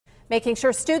Making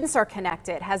sure students are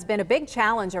connected has been a big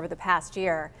challenge over the past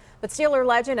year, but Steeler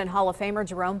legend and Hall of Famer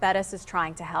Jerome Bettis is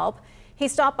trying to help. He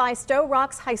stopped by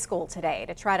Sto-Rox High School today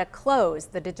to try to close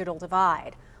the digital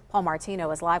divide. Paul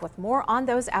Martino is live with more on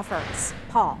those efforts.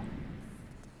 Paul.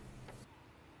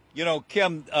 You know,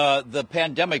 Kim, the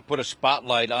pandemic put a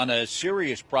spotlight on a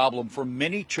serious problem for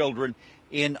many children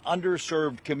in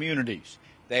underserved communities.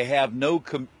 They have no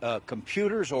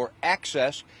computers or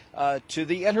access to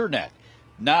the internet.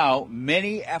 Now,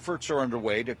 many efforts are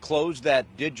underway to close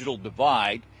that digital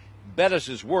divide.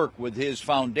 Bettis' work with his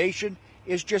foundation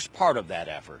is just part of that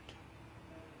effort.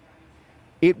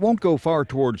 It won't go far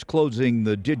towards closing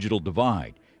the digital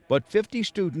divide, but 50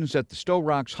 students at the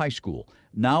Sto-Rox High School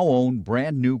now own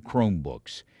brand new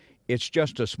Chromebooks. It's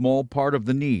just a small part of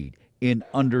the need in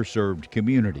underserved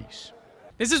communities.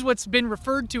 This is what's been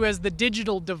referred to as the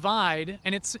digital divide,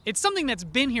 and it's something that's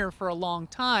been here for a long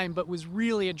time, but was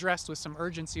really addressed with some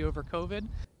urgency over COVID.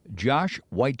 Josh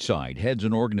Whiteside heads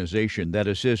an organization that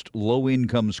assists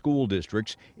low-income school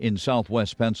districts in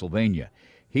southwest Pennsylvania.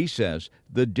 He says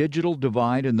the digital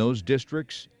divide in those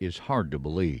districts is hard to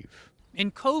believe.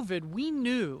 In COVID, we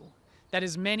knew that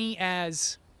as many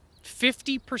as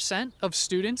 50% of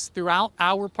students throughout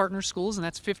our partner schools, and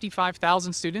that's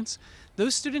 55,000 students,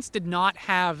 those students did not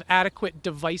have adequate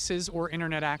devices or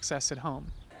internet access at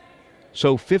home.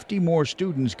 So 50 more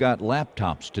students got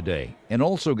laptops today and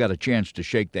also got a chance to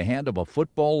shake the hand of a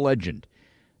football legend.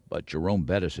 But Jerome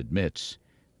Bettis admits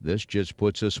this just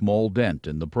puts a small dent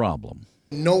in the problem.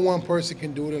 No one person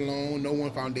can do it alone. No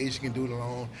one foundation can do it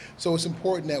alone. So it's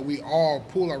important that we all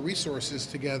pool our resources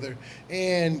together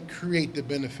and create the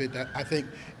benefit. I think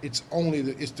it's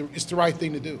the right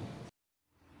thing to do.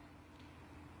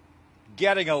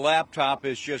 Getting a laptop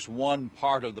is just one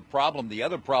part of the problem. The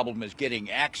other problem is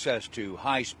getting access to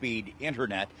high-speed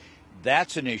internet.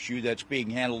 That's an issue that's being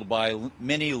handled by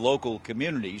many local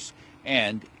communities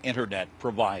and internet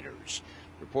providers.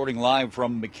 Reporting live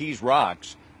from McKees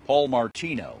Rocks, Paul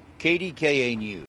Martino, KDKA News.